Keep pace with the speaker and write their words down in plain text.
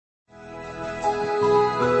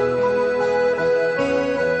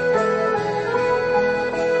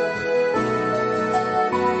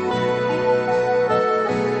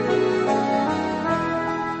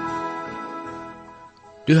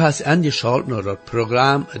Du hast angeschaut naar het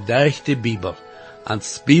programma Durch de Bibel.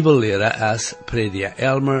 Als Bibellehrer is prediker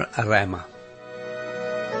Elmer Rema.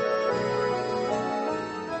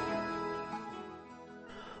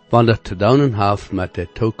 Wanneer te doen heeft met de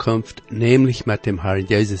toekomst, nämlich met dem Herrn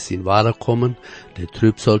Jezus in wederkommen, de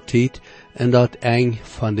Trübsaltijd en dat eng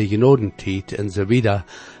van de Genodentijd en zo wieder,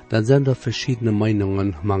 dan zijn er verschiedene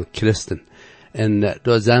Meinungen van Christen. En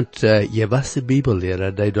da zijn gewisse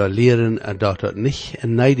Bibellehrer, die da leren dat het niet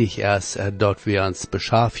neidig is, dat we ons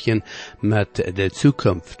beschaffen met de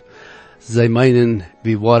Zukunft. Zij meinen,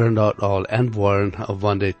 we worden dat al antwoorden,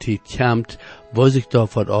 wanneer de tijd komt, wo zich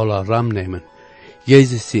dat wat alle ram nemen.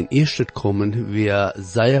 Jezus zijn eerste komen, wie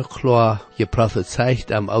zeer klar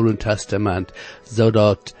geprophezeit am Oude Testament,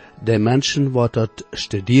 zodat de mensen wat dat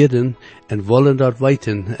studeren en willen dat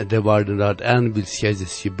weten, die worden dat aan, bis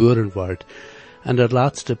Jezus geboren wordt. En dat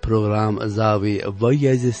laatste programma zagen we, waar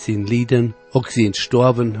Jezus zijn lijden, ook zijn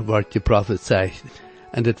sterven, wordt geprophezeit.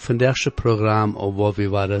 En het vandaagse programma, waar we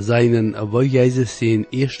waren zijn, waar Jezus zijn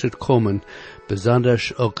eerste komen,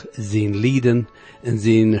 besonders ook zijn lijden en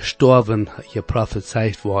zijn sterven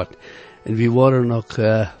geprophezeit wordt. En we worden ook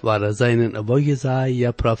waren zijn, waar Jesaja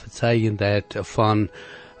geprophezeit dat van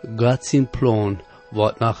God zijn plan,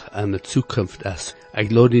 wat nog aan de toekomst is.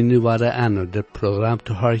 Ik lade je nu weer aan dit programma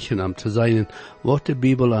te horen om te zijn wat de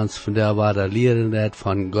Bibel ons vandaag weer leren heeft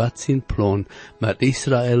van God zijn plan met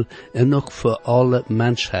Israël en ook voor alle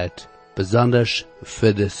mensheid, besonders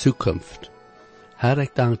voor de toekomst. Herr,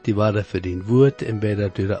 ik dank je weer voor die woord en bid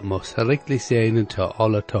dat u dat mag rechtelijk zijn te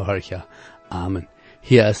alle te horen. Amen.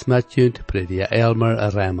 Hier is Matthew, prediker Elmer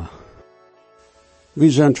Rema.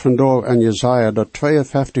 We zijn vandaag in Jesaja, dat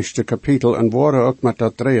 52e kapitel, en worden ook met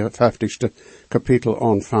dat 53e kapitel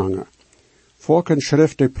aanvangen. Volgens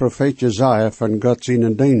schrift de profeet Jesaja van God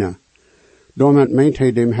zijn dienaar. Daarmee meent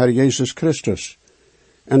hij dem Herr Jezus Christus.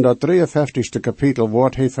 En dat 53e kapitel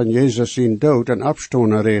wordt hij van Jezus zijn dood en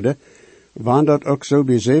opstonen reden, wanneer dat ook zo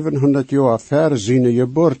bij 700 jaar ver zijn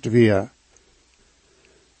geboorte weer.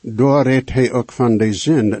 Daar redt hij ook van de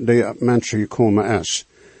zin die op mensen gekomen is.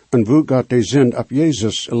 En hoe God de zin op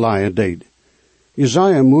Jezus leien deed.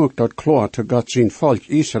 Jesaja maakt dat klaar te God zijn volk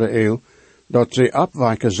Israël, dat zij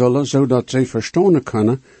afwijken zullen, zodat zij verstaan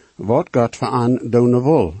kunnen wat God voor aan doen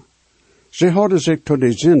wil. Zij hadden zich tot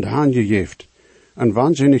de zin aangegeven. En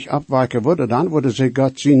wanneer ze niet afwijken worden, dan worden zij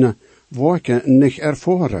God zijn werken niet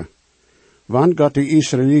ervaren. Wanneer God de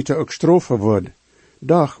Israëlieten ook straffen wordt,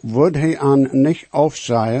 doch wordt hij aan niet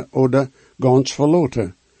afzaaien of gans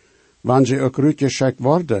verloten. Wanneer ze ook uitgeschakt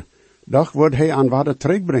worden, doch wordt hij aan waarde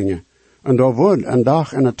terugbrengen. En daar wordt een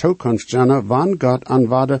dag in de toekomst zijn, wanneer God aan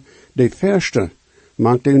waarde de verste,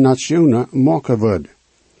 maakt de nationen maken wordt.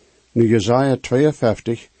 Nu Jesaja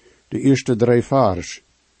 52, de eerste 3 vers.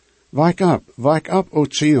 Wijk op, o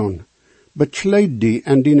Zion. Bekleed die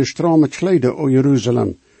en die strome kleden, o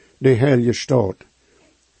Jeruzalem, de heilige stad.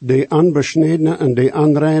 De onbesnedene en de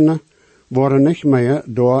onreine worden niet meer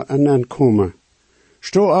door en aankomen.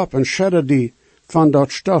 Sto op en schedder die van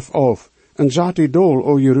dat stof af, en zat die dool,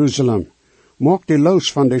 o Jeruzalem. Maak die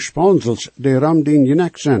los van de sponsels, die ram die in je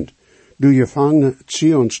nek zijn, du gevangene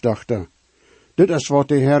Zionsdochter. Dit is wat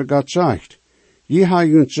de Heer God zegt. Je hebt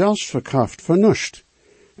je zelfs verkracht voor niets,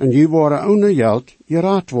 en je worden ohne geld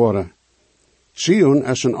geraad worden. Zion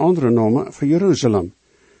is een andere naam voor Jeruzalem,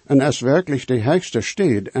 en is werkelijk de hoogste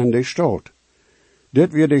stad en de stad.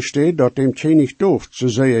 Dit weer de stad dat dem niet dooft, zo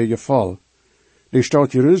zei je geval. De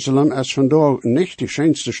stad Jeruzalem is vandaag niet de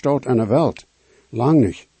schönste stad in de wereld. Lang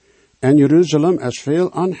niet. En Jeruzalem is veel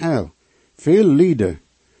onheil, veel lijden,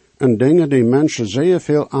 en dingen die mensen zeer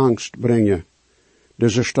veel angst brengen.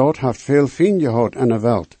 Deze stad heeft veel vrienden gehad in de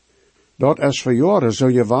wereld. Dat is voor jaren zo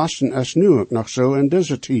gewassen als nu ook nog zo in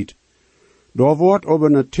deze tijd. Daar wordt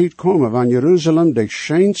over een tijd komen wanneer Jeruzalem de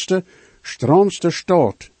schönste, stroomste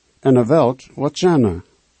stad in de wereld wordt zijn.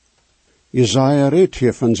 Jesaja redt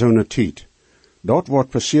hier van zo'n tijd. Dat wordt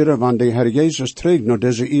passeren wanneer de Herr Jezus terug naar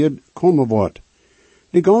deze eerd komen wordt.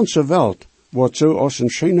 De ganze wereld wordt zo als een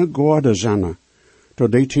schöne Gorde zijn.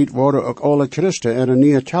 Tot die tijd worden ook alle Christen er een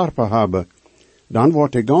nieuwe Kerpe hebben. Dan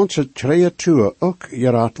wordt de ganze creatuur ook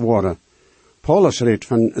geraad worden. Paulus redt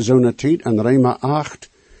van zo'n tijd in Rema 8,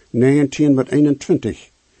 19-21.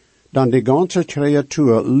 Dan de ganze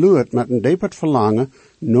creatuur luurt met een diepet verlangen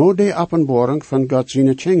naar de openbaring van God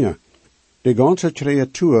zijn dingen. De ganze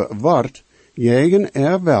creatuur wordt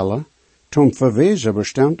jegen welle, tom verwezen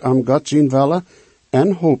bestemd om God zijn welle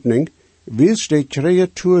en hoopning, wils de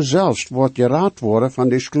creatuur zelfs wordt geraad worden van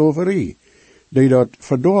de slaverie, die dat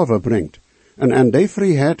verdorven brengt, en aan de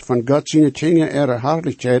vrijheid van God zijn dingen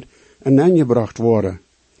herhaaldelijkheid en aangebracht worden.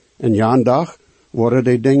 En ja, een dag worden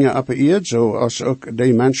die dingen op de eerd, zoals ook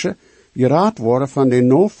die mensen geraad worden van de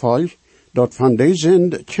noodval dat van die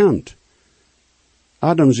zind komt.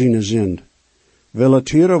 Adam zijn zind. Willen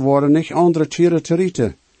tieren worden niet andere tieren te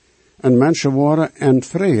rieten. En mensen worden in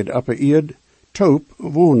vrede op de eerd toop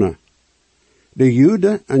wonen. De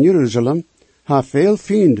Joden in Jeruzalem hebben veel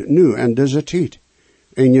vriend nu in deze tijd.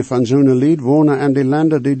 Een van zo'n lied wonen in de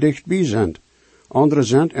landen die dichtbij zijn. Andere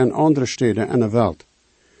zijn in andere steden in de wereld.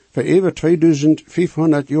 Voor over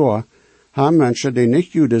 2500 jaar hebben mensen die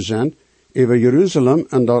niet Joden zijn, over Jeruzalem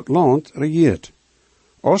en dat land regeerd.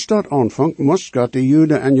 Als dat aanvangt, moest God de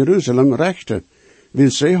Joden in Jeruzalem rechten,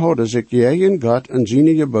 wil zij hadden zich tegen God en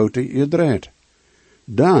zijn geboten gedraaid.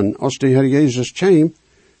 Dan, als de Heer Jezus kwam,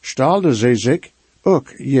 stelden zij zich ook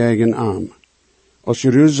tegen aan. Als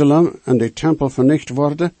Jeruzalem en de tempel vernicht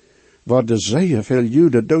worden zeer veel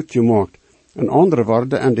Joden doodgemaakt, en anderen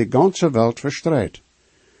worden in de ganse wereld verstrooid.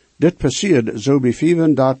 Dit passeerde zo bij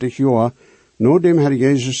 35 jaar na dem Heer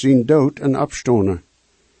Jezus zijn dood en opstonden.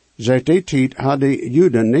 Seit die tijd hadden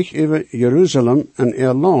Joden niet over Jeruzalem en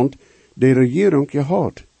ihr land de regering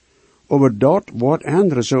gehad. Maar dat wordt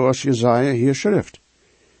anders zoals Jesaja hier schrift.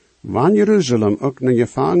 Wanneer Jeruzalem ook een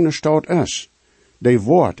gevangene stad is, die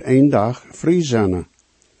wordt een dag vrij zijn.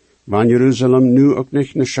 Wanneer Jeruzalem nu ook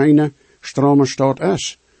niet een schijne, strome stad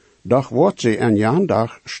is, doch wordt ze een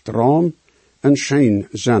dag strom en schijn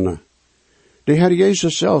zijn. De Heer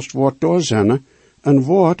Jezus zelfs wordt door zijn en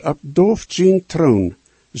wordt op dooft zijn troon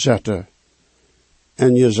zetten.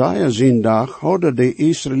 En Jesaja zijn dag hadden de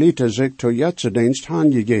Israëlieten zich tot Jetzedienst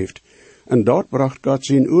aangegeven, en dat bracht God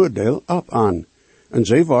zijn oordeel op aan, en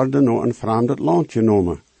zij worden naar een vreemd land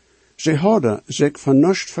genomen. Zij hadden zich van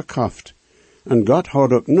niets verkracht, en God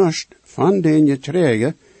had ook niets van den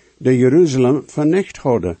gekregen die Jeruzalem vernicht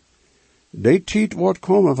hadden. Die tijd wordt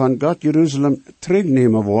komen van God Jeruzalem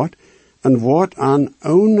terugnemen wordt, en wordt aan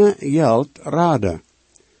ohne geld raden.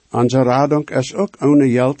 Onze radung is ook ohne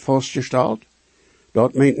geld vastgesteld.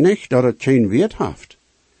 Dat meent niet dat het geen wert heeft.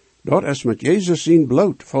 Dat is met Jezus zijn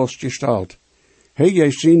bloed vastgesteld. Hij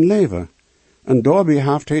geeft zijn leven, en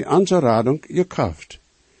daarbij heeft hij onze radung gekauft.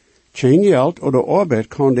 Geen geld oder arbeid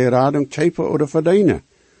kan de radung chepen oder verdienen.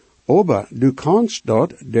 Aber du kannst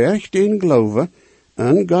dat durch den Glauben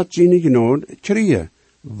en God zijn genade krijgen,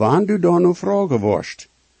 wanneer du dan nog vragen worst.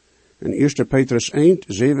 In 1 Petrus 1,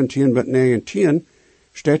 17-19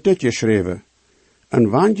 staat dit geschreven. En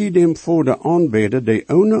wanneer je dem Vader aanbeden, die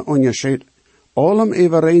ohne onderscheid allem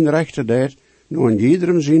evereen rechte deed, nu aan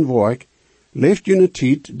iedereen zijn werk, leeft je een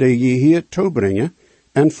tijd die je hier toebrengen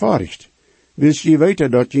en verricht. Wils je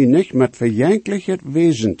weten dat je niet met verjankelijkheid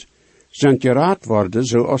wezend zijn geraad worden,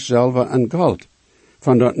 zoals zelve en goud,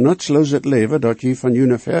 van dat nutsloze leven dat je van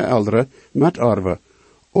je verouderen met arven,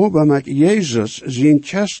 aber met Jezus zijn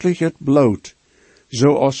kostelijk bloed,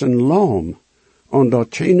 zoals een lam, en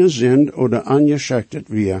dat geen zind oder angeschechtet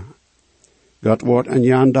weer. God wordt een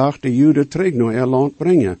jaardag de Joden terug naar ihr land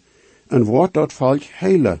brengen, en wordt dat volk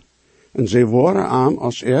heilen, en zij worden arm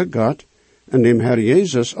als God, en dem Herr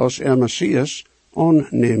Jezus als Messias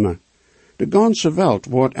aannemen. De ganze wereld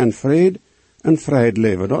wordt in vrede en vrijheid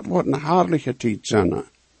leven. Dat wordt een herrliche tijd zijn.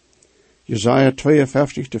 Jesaja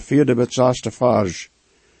 52, de 4e tot 6e vers.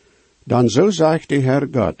 Dan zo zegt de Herr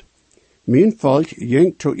God, mijn volk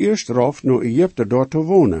ging zuerst rauf naar Egypte door te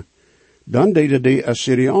wonen. Dan deden de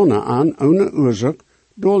Assyrianen aan ohne oorzaak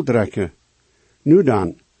dooldrekken. Nu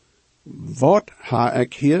dan, wat ha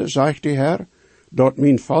ik hier, zegt de Herr, dat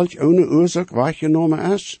mijn volk ohne oorzaak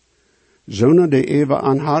weggenomen is? Zonen die even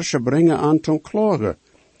aan harsje brengen aan te klagen.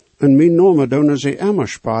 En mijn namen doen ze immer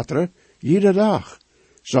spateren, jede dag,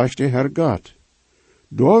 zegt de Herr God.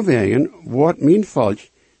 Doorwegen wordt mijn volk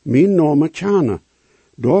mijn namen kennen.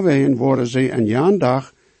 Doorwegen worden ze een jan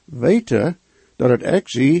dag weten dat het ik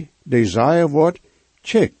zie, die zei wordt,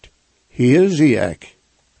 chikt, hier zie ik.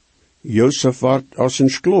 Jozef wordt als een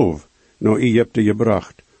slaaf naar Egypte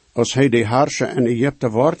gebracht. Als hij de harsje in Egypte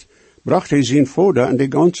wordt, bracht hij zijn vader en de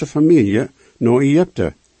ganze familie naar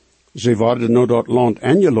Egypte. Ze worden naar dat land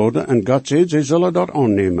ingeladen en God zei, ze zullen dat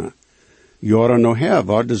aannemen. Jaren nachher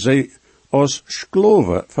worden ze als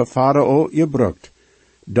slaven voor Farao gebruikt.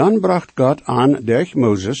 Dan bracht God aan durch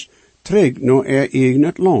Moses terug naar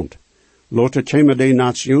eigen land. Later kwamen de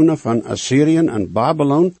nationen van Assyrië en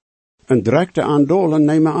Babylon en drekte aan dolen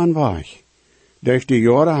nemen aan weg. Durch die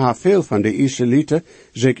jaren hebben veel van de Israëlieten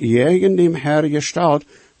zich tegen dem Herr gesteld,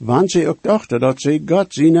 want ze ook dachten dat ze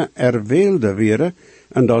God zijn erwählte wäre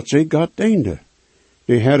en dat ze God diende.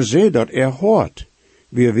 De Herr zei dat hoort,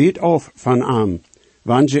 wie weet af van hem,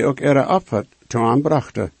 want ze ook opfer te hem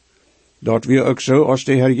brachten. Dat we ook zo als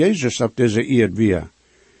de Herr Jezus op deze eerd weer.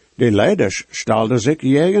 De leiders stelden zich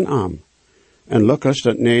jegen aan. En Lucas,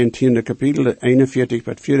 dat 19e kapitel, 41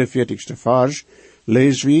 tot 44ste vers,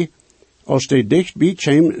 lezen we, als de dichtbij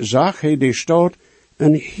kwam, zag hij de stad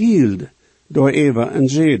en hield door Eva en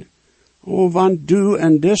zeide, O, want du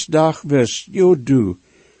en des dag wist, jo du,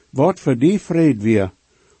 wat voor die vrede weer,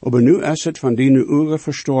 aber nu is het van die uren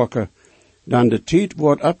verstoken, dan de tijd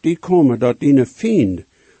wordt op die komen, dat die vriend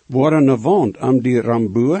worden een wand aan die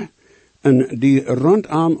ramboer, en die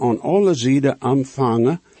rondom aan alle zijden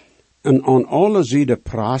aanvangen, en aan alle zijden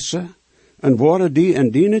prassen, en worden die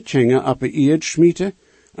en die tjingen op de eerd schmieten,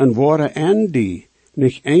 en worden en die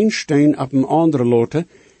niet een steen op een andere loten,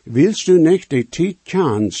 willst du niet de tijd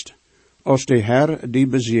kanst, als de Herr die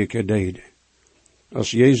bezirken deed.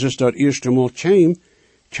 Als Jezus dat eerste mal kwam,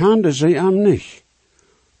 kende zij hem niet.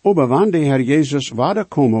 Aber wanneer de Herr Jezus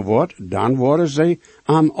wederkomen wordt, dan worden zij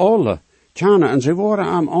hem alle kennen en zij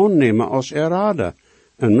worden hem aannemen als Herr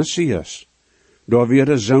en Messias. Door weer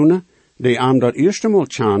de zonen die hem dat eerste mal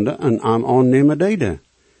kende en hem aannemen deden.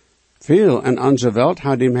 Veel in onze wereld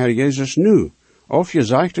had dem Herr Jezus nu, of je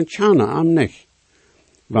zegt en kennen hem niet.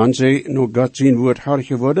 Wanneer zij nog God zijn woord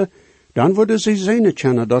hartje worden, dan worden zij zijn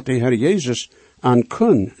kennen dat de Herr Jezus aan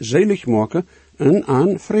kun zelig maken en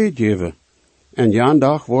aan vrede geven. En jan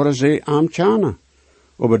dag worden zij aan kennen.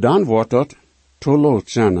 Maar dan wordt dat te laat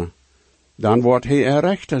zijn. Dan wordt hij er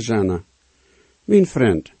rechter zijn. Mijn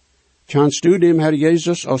vriend, kennst du dem Herr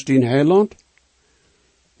Jezus als dien heiland?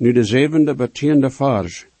 Nu de 7e tot 10e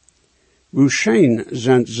vers. Hoe schijn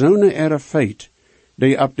zijn zonen er feit,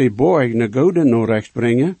 die op de borg ne goede norecht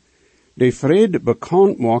brengen, die vrede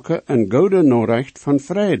bekend maken en goede norecht van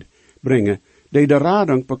vrede brengen, die de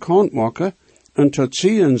radung bekend maken en tot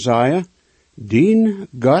zien zeien, dien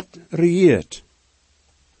God regeert.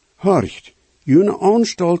 Horcht, jene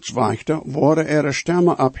aanstaltswachter worden er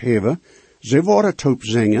stemmen opheven, ze worden taub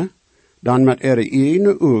zingen, dan met er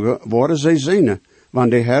ene ogen worden zij zingen,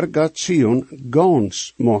 wanneer de Herr God Zion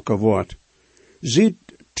gans maken wordt. Ziet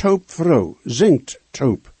taub vrouw, zingt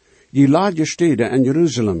taub, je laat je steden en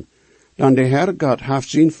Jeruzalem, dan de Herr God heeft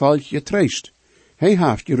zijn volk getreest. Hij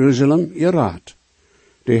heeft Jeruzalem geraad.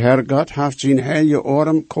 De Herr God heeft zijn heilige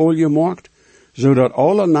arm kool gemaakt, zodat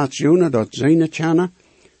alle nationen dat zijn kennen,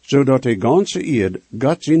 zodat de ganse eerd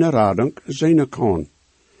God zijn radung zijn kan.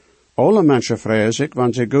 Alle mensen vrezen zich,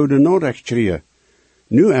 want ze goede noodrecht krijgen.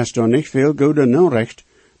 Nu is er niet veel goede noodrecht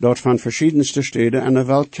dat van verschiedenste steden en de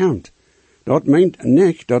wereld komt. Dat meent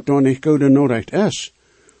niet dat er niet goede noodrecht is.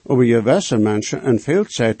 Aber gewisse mensen en veel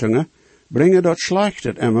zeitungen brengen dat slecht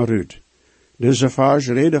het immer uit. Deze vers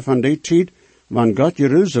reden van die tijd, wanneer God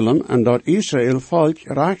Jeruzalem en dat Israël volk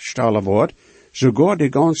rechtstellen wordt, sogar de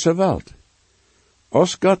ganze wereld.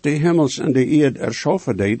 Als God de hemels en de eerd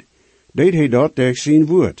erschaffen deed hij dat durch zijn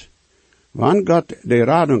woord. Wanneer God de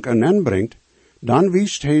radung aanbrengt, dan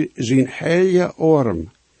wiest hij zijn heilige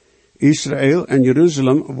arm. Israël en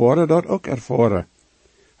Jeruzalem worden dat ook ervaren.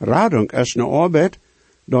 Radung is een arbeid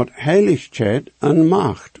dat heiligheid en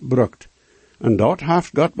macht brukt. En dat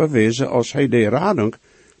heeft God bewezen als hij de radung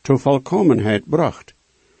tot volkomenheid bracht.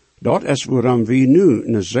 Dat is waarom we nu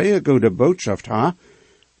een zeer goede boodschap hebben,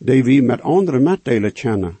 die we met andere meddelen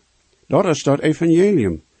kennen. Dat is dat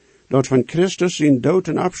evangelium, dat van Christus zijn dood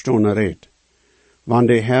en opstonden redt.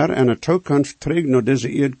 Wanneer de Herr in de toekomst terug naar deze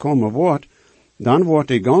eerd komen wordt, dan wordt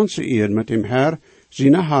de ganze eerd met dem Herr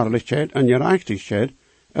zijn herrlichheid en gerechtigheid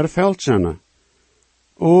ervuld zijn.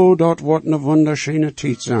 Oh, dat wordt een wunderschöne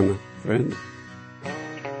tijd zijn, vriend.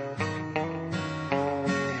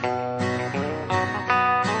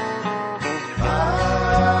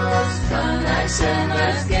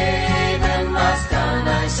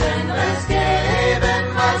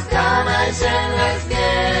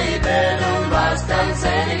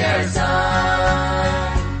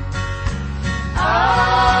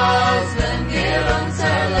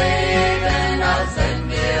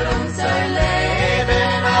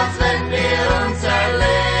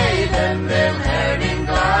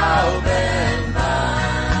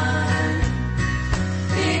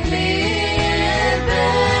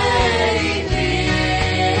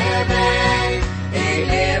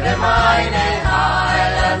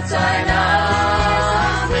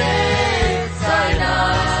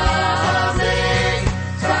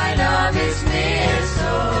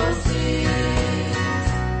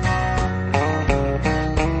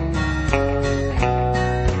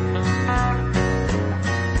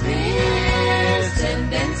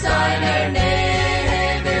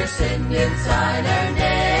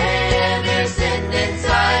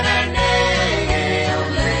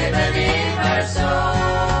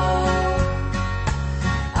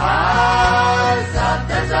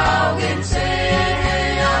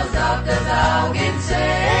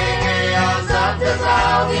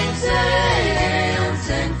 Augen sehe und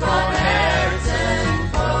sind von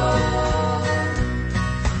Herzen voll.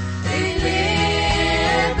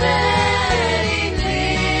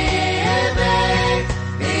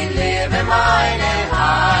 Ich liebe meine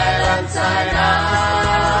Heiland, sein Name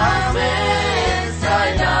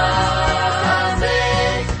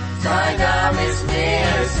ist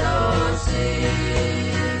mir so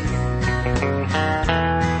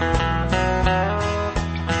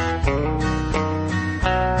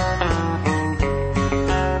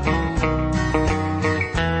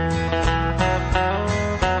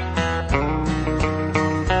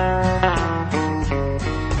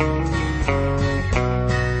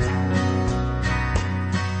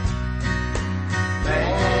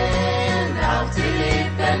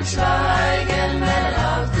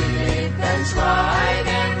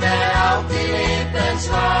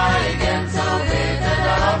Schweigen, so betet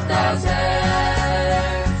auf das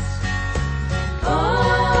Herz.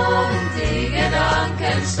 Und die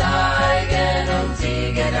Gedanken steigen, und die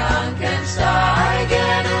Gedanken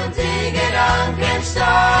steigen, und die Gedanken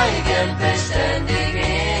steigen, beständig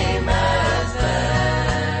immerwärts.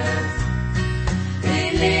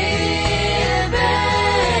 Ich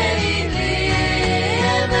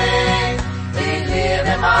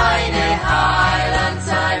liebe meine Heiland,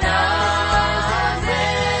 sein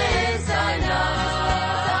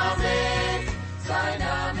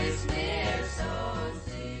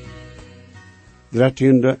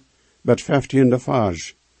Dertiende, bet 15e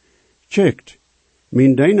vers. Checkt,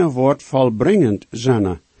 mijn deine wordt volbringend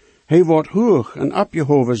zijnne. Hij wordt hoog en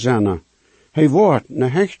opgehoven zijnne. Hij wordt ne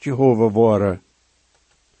hecht Jehovah worden.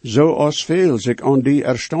 Zo als veel zich aan die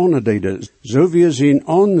erstaunne deden, zo wie zijn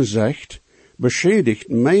aanzicht beschädigt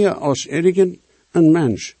meer als irgend een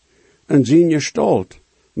mens, en zijn gestalt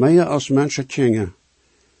meer als menschenkinge.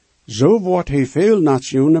 Zo wordt hij veel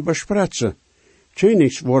nationen bespretsen.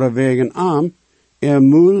 Tjenigs worden wegen arm,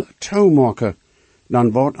 moel touwmaken,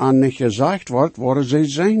 dan wat aan niet gezegd wordt, worden zij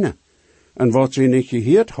zijne. En wat zij niet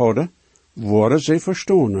gehoord hadden, worden zij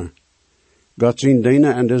verstonen. God zijn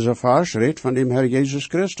dienen en deze vers redt van dem Herr Jesus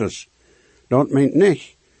Christus. Dat meint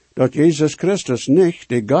niet, dat Jesus Christus niet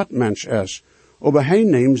de Godmensch is, aber hij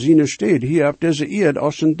neemt zijn steed hier op deze eerd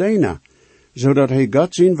als een diener, zodat hij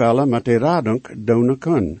God zijn wille met de radung doen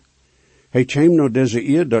kan. Hij kwam naar deze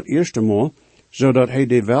eerd dat eerste maal, zodat hij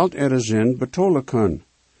de welt er zin betolen kan.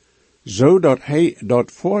 Zodat hij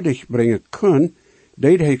dat voor zich brengen kan,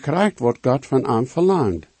 deed hij krijgt wat God van hem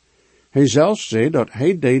verlangt. Hij zelfs zei dat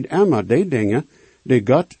hij deed immer die dingen, die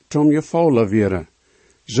God tom gevallen wäre.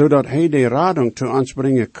 Zodat hij de radung te ons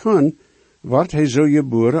brengen kan, wordt hij zo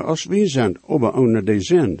geboren als wij zijn, aber ohne die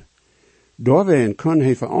zin. Doorween kan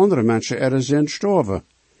hij voor andere mensen er zin sterven.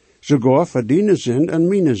 Sogar voor die zin en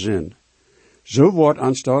mijn zin. Zo wordt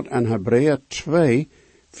ons dat in Hebreeën 2,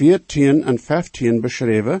 14 en 15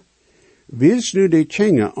 beschreven. Wils nu de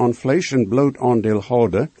kinge aan vlees en bloed aandeel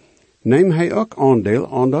houden, neem hij ook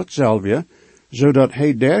aandeel aan datzelfde, zodat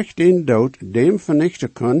hij durch den dood dem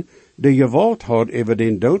vernichten kan, die gewalt had over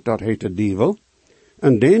den dood, dat heet de dievel,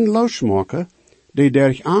 en den losmaken, die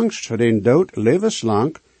durch angst voor den dood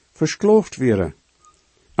levenslang verskloofd werden.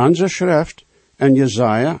 Onze schrift en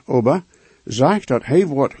Jesaja, aber, zegt dat hij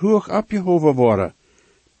wordt hoog opgehoven worden.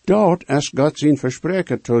 Dat is God zijn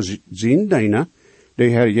verspreken tot zijn diener, de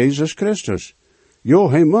Herr Jesus Christus. Jo,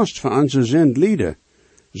 hij moest voor onze zin lijden.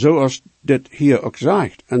 Zoals dit hier ook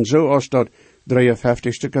zegt, en zoals dat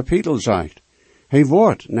 53e kapitel zegt. Hij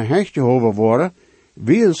wordt naar hecht Jehovah worden,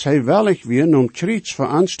 wils hij wellig weer om kriets voor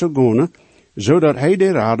ons te gaan, zodat hij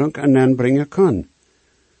de radung aan hen brengen kan.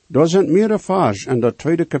 Daar zijn meerdere vers in dat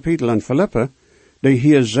 2e kapitel in Philippe, die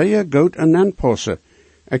hier zeer goed aan hen passen.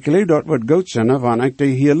 Ik lees dat wat goed zijn, wanneer ik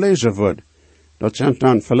die hier lezen word. Dat zijn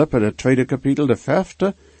dan Philippe de 2e kapitel, de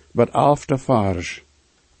 5e, but 11e vers.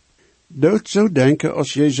 Dood zo denken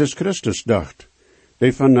als Jezus Christus dacht,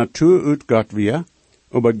 die van natuur uit God weer,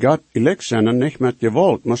 aber God elect zijn en niet met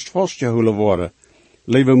gewalt moest vastgehouden worden.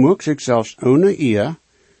 Leven moek zichzelfs ohne eer,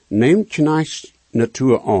 neemt knechts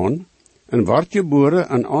natuur aan, en wordt geboren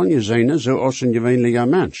en aangezien zoals een gewöhnlicher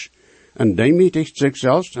mens, en demietigt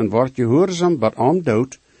zichzelfs en wordt gehoorzaam bat am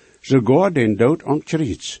dood, sogar den dood am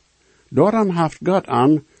kriets. Daarom heeft God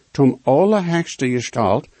am zum allerhöchste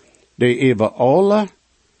gestalt, die over alle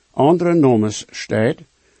andere nomes steht,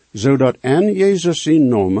 zodat in Jezus zijn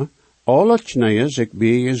nome alle knieën zich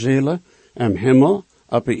bijgezelen im Himmel,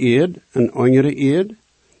 op de eerd en onder de eerd,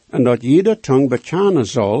 en dat jede tong bekennen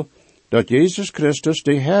zal, dat Jezus Christus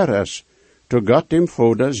de Heer is, tot God dem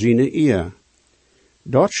Vader zijn eer.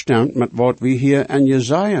 Dat stemt met wat we hier in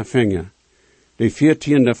Jesaja vingen. De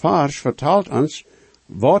 14e vers vertelt ons,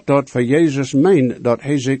 wat dat voor Jezus meent, dat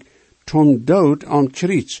hij zich tom dood aan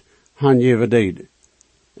kruis hangeven deed.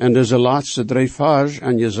 En deze laatste 3 vers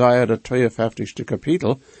aan Jesaja, de 52ste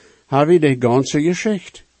kapitel, hebben we de ganze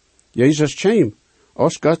geschichte. Jezus kwam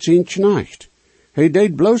als God zijn knecht. Hij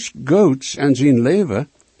deed bloos goeds en zijn leven.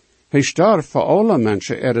 Hij starf voor alle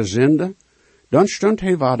mensen zonde. Dan stond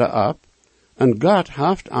hij weer op. En God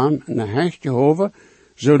heeft hem een hecht gehoven,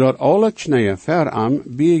 zodat alle knieën ver hem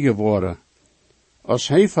biegen worden. Als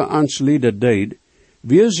hij voor ons lieden deed,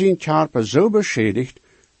 wir zijn Körper zo beschädigt,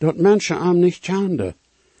 dat mensen hem niet kenden.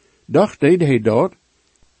 Doch deed hij dat,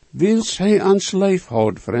 wils hij ons leef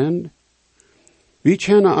houdt, vriend. We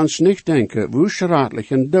kunnen ons niet denken, hoe schratelijk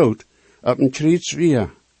en dood op een kruis weer.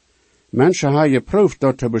 Mensen hebben geproefd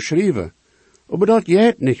dat te beschrijven, maar dat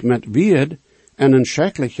gaat niet met weerd en een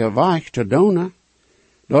schreckliche weg te doen.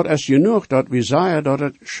 Dat is genoeg dat we zeggen dat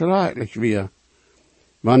het schrikkelijk weer.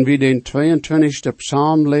 Wanneer we den 22e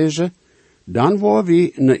psalm lezen, dan worden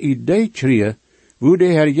we een idee krijgen, hoe de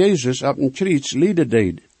Heer Jezus op een kruis lijden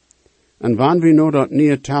deed. En wanneer we naar dat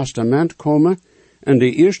Nieuwe Testament komen en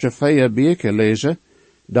de eerste 4 boeken lezen,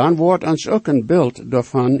 dan wordt ons ook een beeld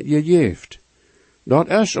daarvan gegeven. Dat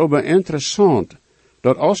is aber interessant,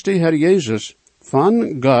 dat als de Heer Jezus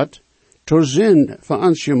van God tot zin voor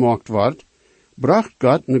ons gemaakt wordt, bracht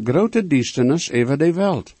God een grote duisternis over de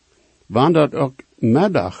wereld. Want dat ook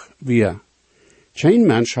middag weer. Geen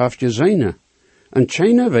mens heeft gezien, en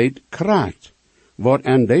geen weet krijgt, wat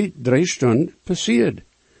aan die 3 stunden passiert,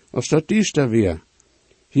 als dat duister weer.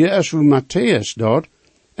 Hier is hoe Matthäus dat,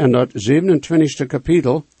 en dat 27e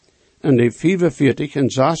kapitel, en de 45 en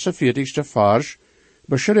 46e vers,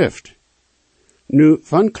 beschrift. Nu,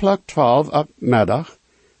 van klok 12 op middag,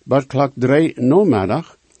 tot klok 3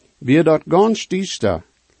 namiddag, weer dat gans duister.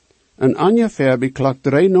 En ongeveer bij klok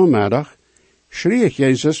 3 namiddag, schrie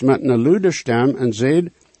Jezus met een luide stem en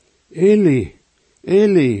zei, Eli,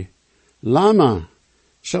 Eli, lama,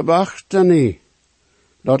 sabachthani.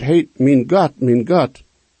 Dat heet, mijn God,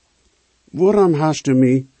 waarom hast du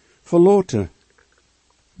mij verlaten?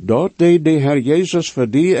 Dat deed de Heer Jezus voor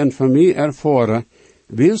die en voor mij ervaren,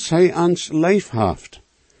 wils hij ons leef heeft.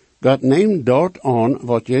 God neemt dat aan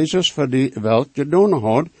wat Jezus voor die wereld gedaan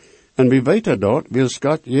had, en we weten dat, wils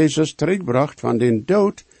God Jezus terugbracht van den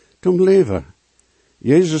dood zum leven.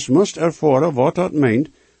 Jezus moest ervaren wat dat meent,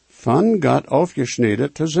 van God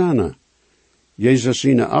afgesneden te zijn. Jezus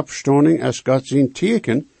zijn opstanding is God zijn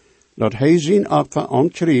teken, dat hij zijn opfer aan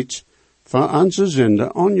kruis voor onze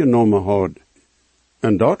zonde aangenomen had.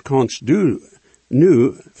 En dat kannst du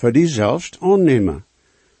nu voor diezelfs aannemen.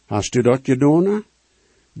 Hast du dat gedaan?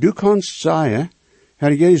 Du kannst zeggen,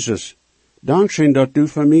 Herr Jezus, dankzij dat du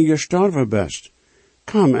voor mij gestorven bist.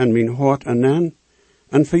 Kom in mijn hart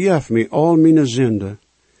en vergeef mij al mijn zonde.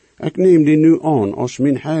 Ik neem die nu aan als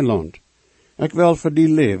mijn heiland. Ik wil voor die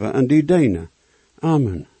leven en die dienen.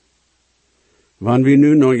 Amen. Wanneer we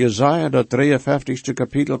nu naar Jesaja, dat 53ste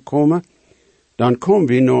kapitel komen, dan komen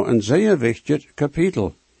we naar een zeer wichtig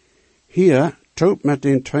kapitel. Hier, tot met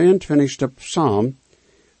den 22ste psalm,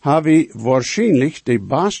 hebben we waarschijnlijk de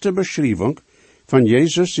beste beschrijving van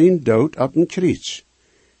Jezus zijn dood op een kruis.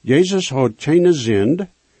 Jezus had geen zonde,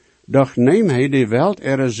 doch neem hij de wereld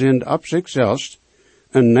zonde op zichzelf,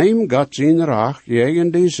 en neem God zijn raach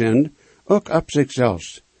tegen die zonde ook op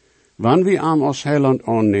zichzelf. Wanneer we hem als heiland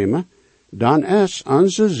aannemen, dan is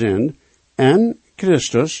onze zonde en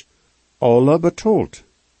Christus alle betaald.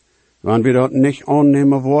 Wanneer we dat niet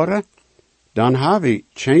aannemen worden, dan hebben we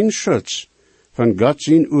geen schutz van God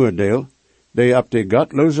zijn oordeel, die op de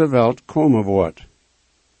godloze wereld komen wordt.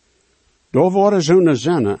 Daar worden zo'n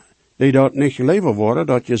zinnen, die dat niet leven worden,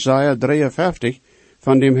 dat Jesaja 53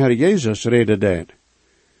 van dem Herr Jezus reden deed.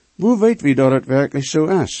 Hoe weet wie dat het werkelijk zo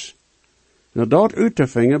is? Nou, dat uit te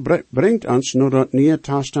vinden brengt ons naar het Nieuwe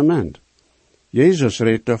Testament. Jezus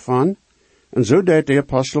reed daarvan, en zo deed de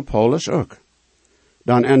apostel Paulus ook.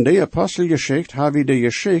 Dan in de apostelgeschichte hebben we de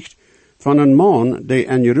geschichte van een man die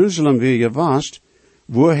in Jeruzalem weer geweest,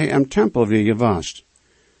 waar hij in tempel weer geweest.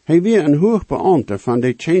 Hij weer een hoogbeambte van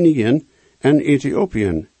de koningin in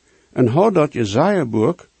Ethiopië, en had dat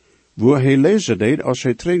Jesaja-boek, waar hij lezen deed als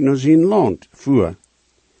hij terug naar zijn land voer.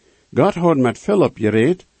 God had met Philip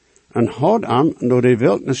gereed, en had hem door de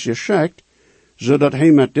wildnis geschikt, zodat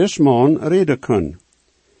hij met des man reden kon.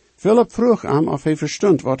 Philip vroeg hem of hij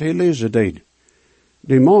verstond wat hij lezen deed.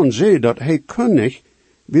 De man zei dat hij kon niet,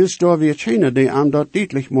 wils daar weer geen die hem dat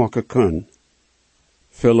duidelijk maken kon.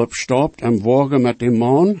 Philip stopt en woog met de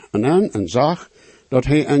man en zag dat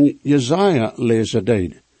hij een Jesaja lezen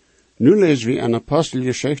deed. Nu lezen we in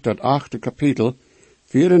Apostelgeschichte, dat 8e kapitel,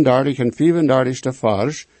 34 en 35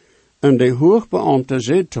 vers, En de hoogbeambte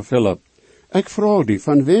zei te Philip, ik vraag die,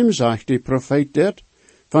 van wem zegt die profeet dit?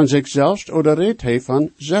 Van zichzelf oder redt hij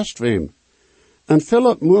van zestwem? En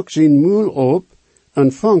Philip moek zijn moel op,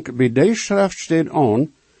 en vangt bij de schriftsteed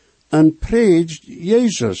aan, en predigt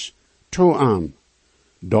Jezus toe aan.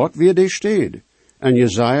 Dort weer de steed, en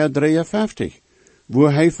Jesaja 53, wo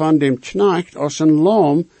hij van dem knecht als een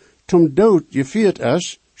lam zum dood gevierd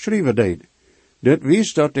is, schrijven deed. Dit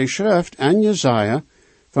wies dat de schrift en Jesaja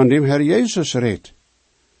van dem Herr Jezus redt.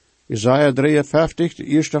 Jesaja 53, de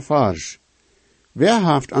eerste vers.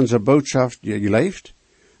 Wer heeft aan zijn boodschap geleefd?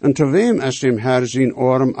 En te wem is dem Herr zijn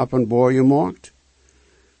arm openbaar gemaakt?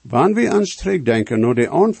 Wanneer we ons terugdenken naar de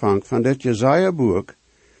aanvang van dit Jesaja-boek,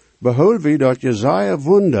 behouden we dat Jesaja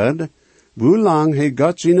wondert, hoe lang hij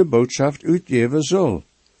God zijn boodschap uitgeven zal.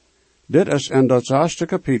 Dit is in dat 6e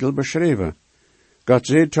kapitel beschreven. God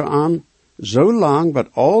zei te hem, zo lang wat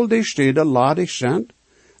al die steden ladig zijn,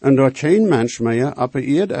 en dat geen mens meer op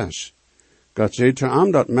de aarde is. God zei te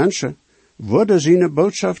hem dat mensen worden zijn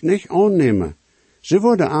boodschap niet aannemen. Ze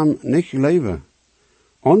worden hem niet leven.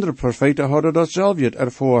 Andere profeten hadden dat zelf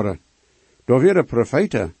ervaren. Daar waren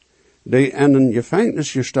profeten die in een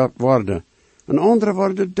gevangenis gestapt worden, en anderen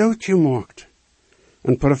worden doodgemaakt.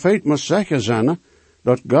 Een profeet moest zeggen zijn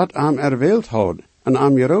dat God hem erwählt had en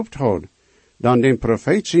hem geroopt had, dan den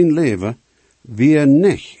profeet zijn leven weer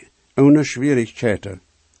niet ohne schwierigheden.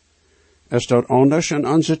 Is dat anders in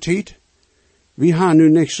onze tijd? We hebben nu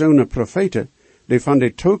niet zo'n profeten die van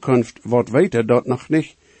de toekomst wat weten dat nog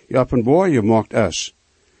niet openbaar gemaakt is.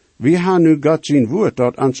 We hebben nu God zijn woord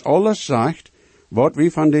dat ons alles zegt wat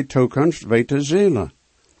we van de toekomst weten zullen.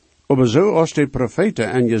 Maar zo als de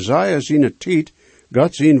profeten en Jesaja zijn tijd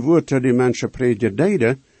God zijn woord tot de mensen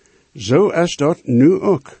predikten, zo is dat nu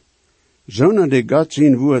ook. Zonen die God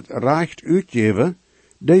zijn woord recht uitgeven,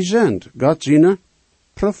 die zijn God zijn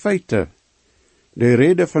profeten. Die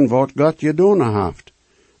reden van wat God gedaan heeft,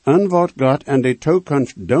 en wat God in de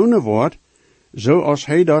toekomst doen wordt, zoals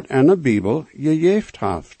hij dat in de Bijbel gegeven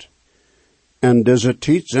heeft. In deze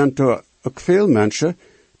tijd zijn er ook veel mensen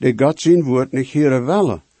die God zijn woord niet horen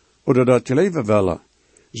willen, oder dat leven willen.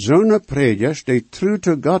 Zo'n predikers die trouw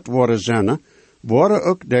te God worden zijn, worden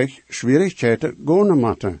ook de schwierigheden gaan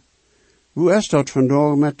moeten. Hoe is dat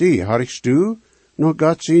vandaag met die? Harigst du nog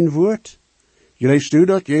God zijn woord? Leest u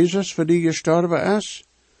dat Jezus voor die gestorven is?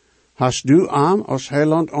 Hast du hem als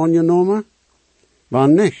heiland aangenomen?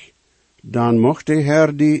 Wanneer niet, dan mocht de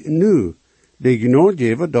Heer die nu de genade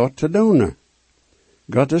geven dat te doen.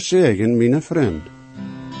 God is zegen, mijn vriend.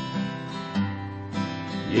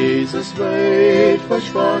 Jesus weet,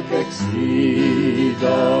 versprach ik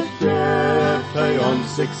dat geeft hij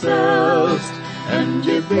ons zichzelf, en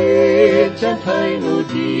gebed en hij nu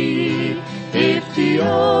die, heeft die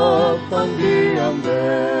op van die am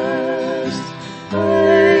best.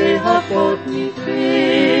 Hij hat God niet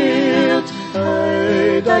veelt,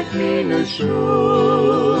 hij dat meine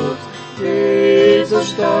schuld. Jezus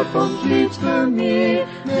starb und litt für mich,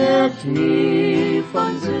 merkt nie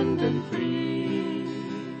von Sünden frei.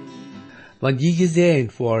 Wenn je gesehen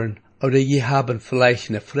worden, oder je haben vielleicht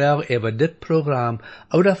eine Frau über dit Programm,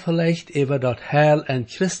 oder vielleicht über das Heil in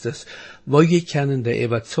Christus, wo je können die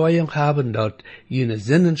Überzeugung haben, dass jene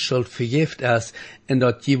Sinnenschuld vergift ist, und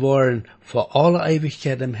dass je wollen vor aller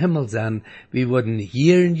Ewigkeit im Himmel sein, wir würden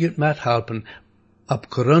hier in jut mithelfen,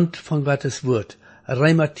 aufgrund von Gottes Wort.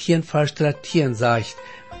 Römer 10, Vers 13 sagt,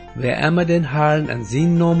 wer immer den Herrn in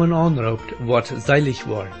seinen Namen anruft, wird selig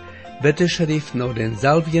worden. Bitte schrift noch den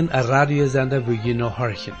selben Radiosender, wo je noch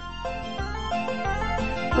horchen.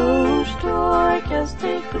 Hoe stark ist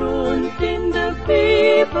der Grund in der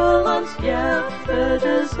Bibel ans Jahre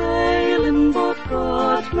des Heilen,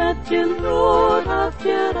 Gott mit dem Rot hat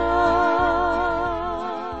gereicht.